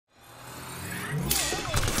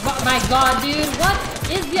My god, dude, what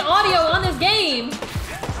is the audio on this game?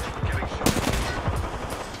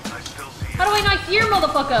 How do I not hear,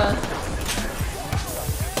 motherfucker?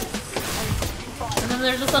 And then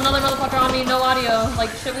there's just another motherfucker on me, no audio.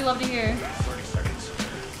 Like, shit we love to hear.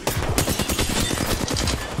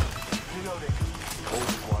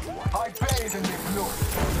 I bathe in the blue.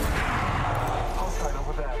 Outside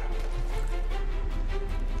over there.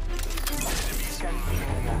 Scanning the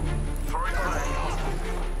area.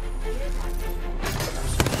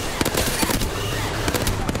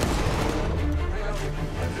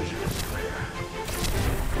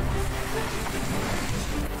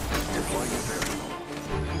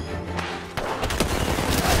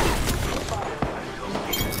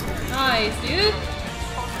 Nice, dude.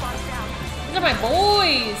 These are my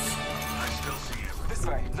boys. This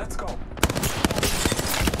way, let's go.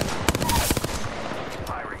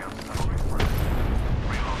 Firing up.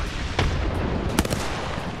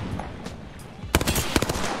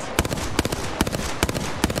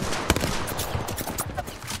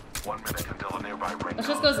 One minute until a nearby ring. Let's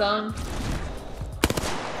just go zone.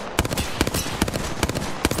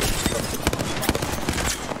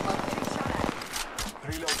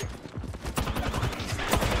 Reloading.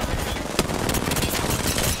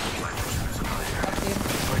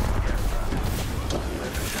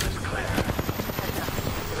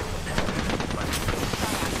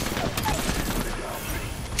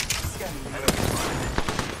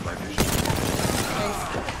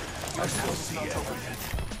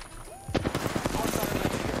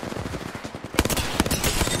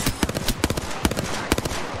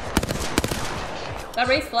 That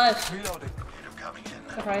race flesh. Reloading.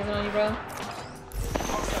 Surprising on you, bro.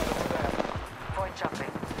 Point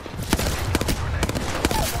jumping.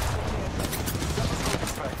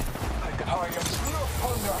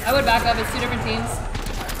 I would back up. It's two different teams.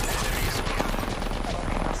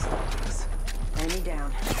 Enemy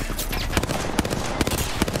down.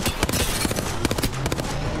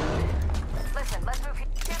 Listen, let's move here.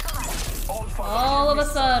 All of a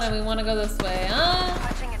sudden, we want to go this way, huh?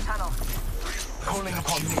 Punching a tunnel. Calling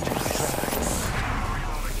upon me.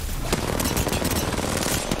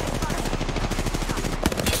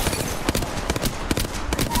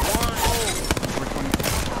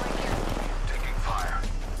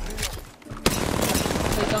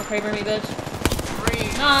 Please don't craver me, bitch.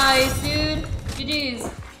 Nice, dude. GG's.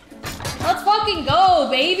 Let's fucking go,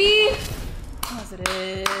 baby.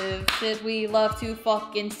 Positive shit we love to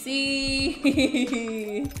fucking see.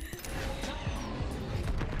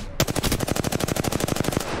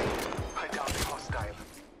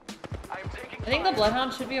 I think the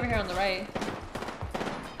Bloodhound should be over here on the right.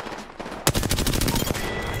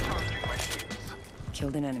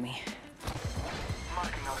 Killed an enemy.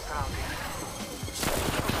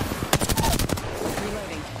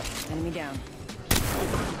 Reloading. Enemy down.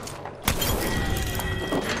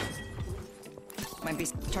 Might be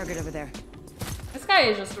target over there. This guy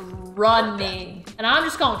is just running, and I'm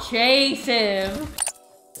just gonna chase him.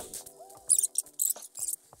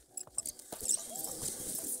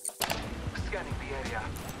 Scanning the area.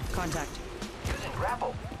 Contact. Using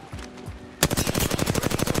grapple.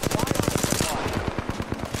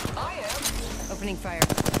 I am. Opening fire.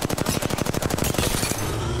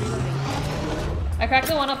 I cracked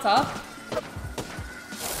the one up top.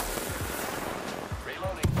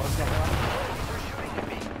 Reloading.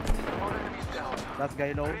 That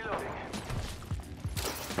guy low.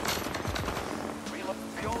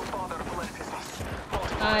 The old father blesses us.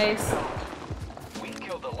 Nice. We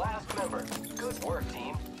killed the last member. Good work,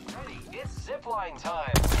 team. Ready, it's zipline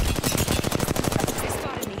time. They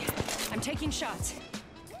spotted me. I'm taking shots.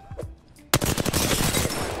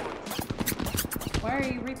 Why are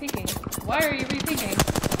you repeaking? Why are you repeaking?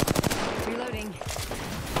 Reloading.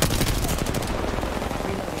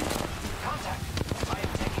 Contact.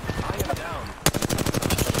 I am down.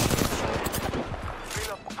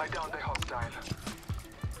 I downed a hostile.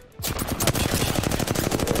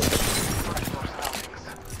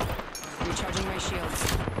 Recharging my shields.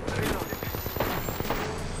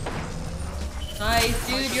 Nice,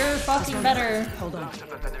 dude. You're fucking better. Hold on.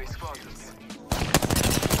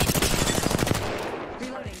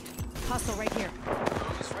 Reloading. Hostile right here.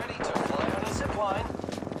 Who's ready to fly on a zipline?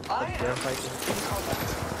 I am.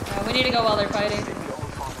 Yeah, we need to go while they're fighting.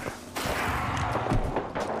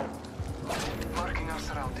 Marking our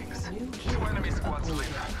surroundings. Two enemy squads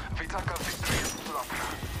leave. Vitaka victory is locked.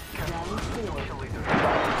 Kill leader.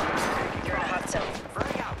 You're in a hot zone.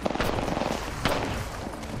 Frag out.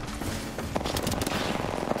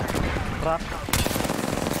 Trap.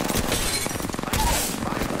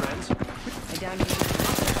 Friends. I downed you.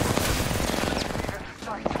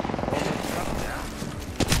 Sight.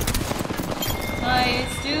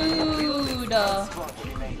 though.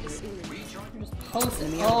 You're just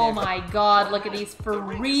posting. Oh my god, look at these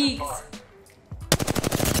freaks.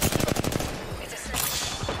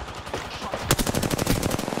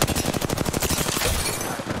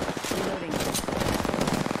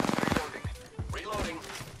 Reloading.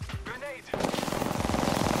 Grenade.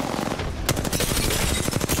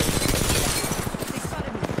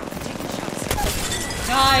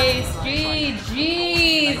 Nice,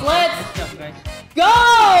 GG. Let's Nice job, guys.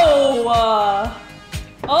 go!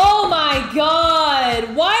 Oh my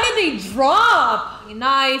god! Why did they drop?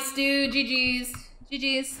 Nice, dude. GG's.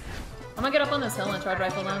 GG's. I'm gonna get up on this hill and try to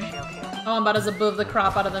rifle them. Oh, I'm about to zaboof the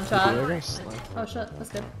crap out of them, chat. Oh shit, that's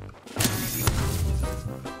good.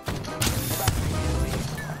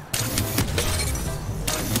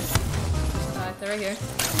 Alright, they're right here.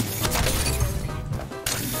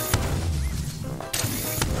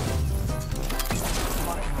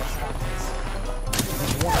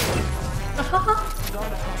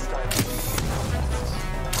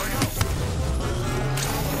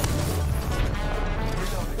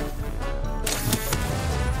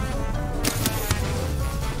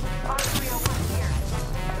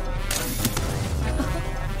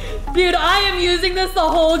 Dude, I am using this the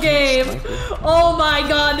whole game. Oh my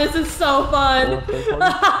god, this is so fun.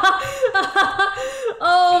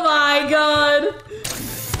 Oh my god.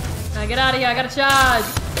 Now get out of here, I gotta charge.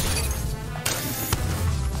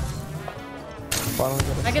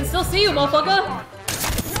 I can still see you, motherfucker.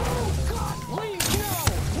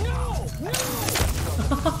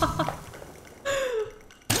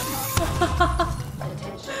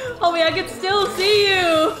 Homie, I can still see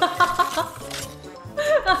you.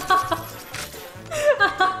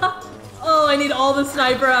 Oh, I need all the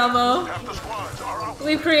sniper ammo.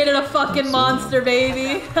 We've created a fucking monster,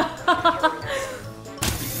 baby.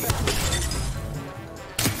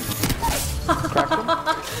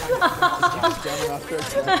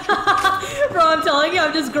 Bro, I'm telling you,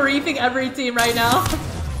 I'm just griefing every team right now.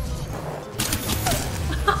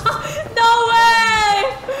 No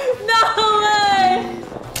way! No way!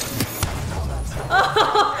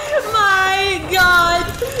 Oh my god!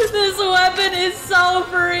 This weapon is so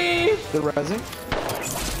free! The resin?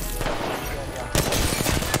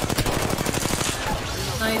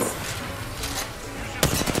 Nice.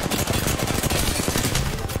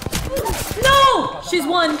 No! She's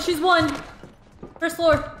one! She's one! First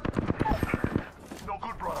floor.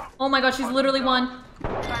 Oh my god, she's literally one.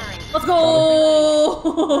 Let's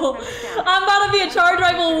go! I'm about to be a charge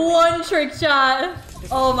rifle one trick shot.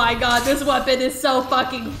 Oh my god, this weapon is so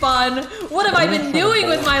fucking fun. What have I been doing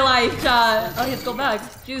with my life, chat? Oh, let's go back.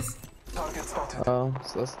 Juice. Oh,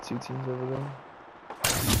 so that's 2 teams over there.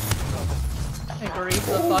 I grief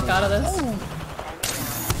the fuck out of this.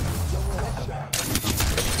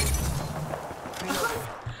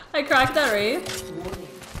 I cracked that wraith.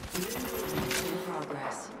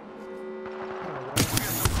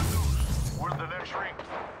 Where's the next ring?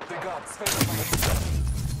 They got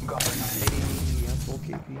Full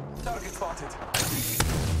KP. target spotted.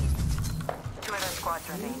 2 other squads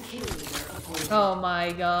remain. Oh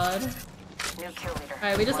my god. New kill leader.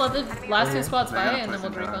 Alright, we just let the last 2 squads fight and then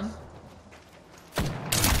we'll grief them.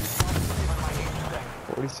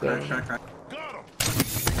 47.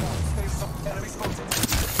 Enemy spotted.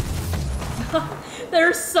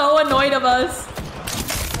 They're so annoyed of us.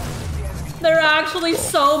 They're actually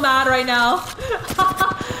so mad right now.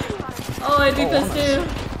 Oh, I'd be pissed too.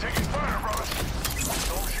 Taking fire, brothers.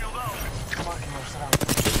 Don't shield out. Come on,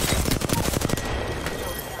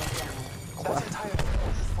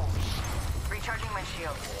 Recharging my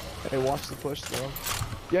shield. Hey, watch the push though.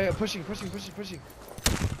 Yeah, pushing.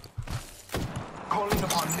 calling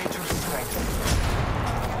upon nature's strength.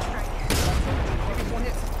 One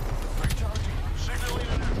hit. Recharging. Signaling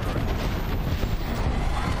an airstrike.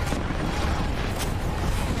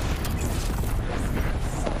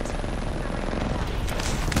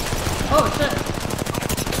 Oh shit.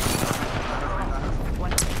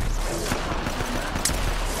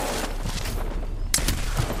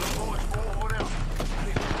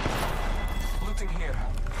 Looting here.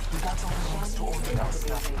 We got some things to organize.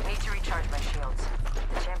 Need to recharge my shields.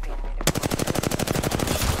 Champion made it.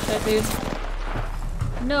 Shit, dude.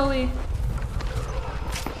 No way.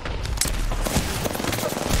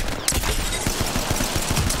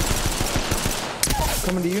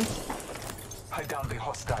 Coming to you. Hide down the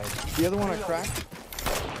hostile. The other one I cracked.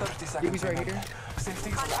 30 seconds. He's right here. Safety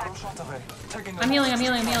is arrow shot away. Taking I'm healing, I'm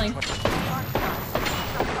healing, I'm healing.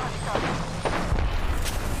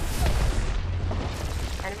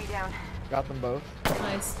 Enemy down. Got them both.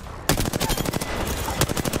 Nice.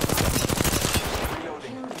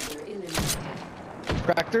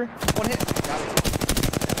 Cracked her. One hit. Got it.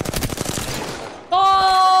 Fog!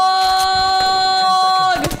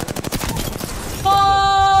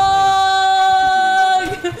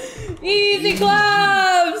 Easy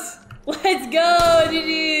claps! Let's go,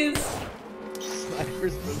 GG's.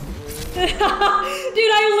 Snipers. Dude,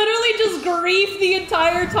 I literally just griefed the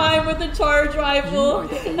entire time with the charge rifle.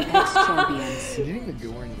 Apex champions. You didn't even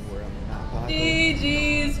go anywhere on the map. Huh?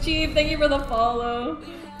 GG's, Chief. Thank you for the follow.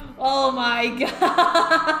 Oh my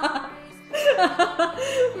god.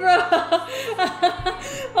 Bro.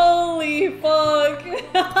 Holy fuck.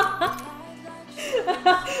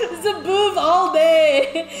 Zaboof all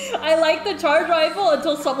day. I like the charge rifle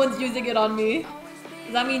until someone's using it on me.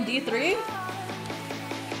 Does that mean D3?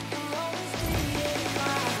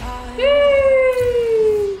 Yay!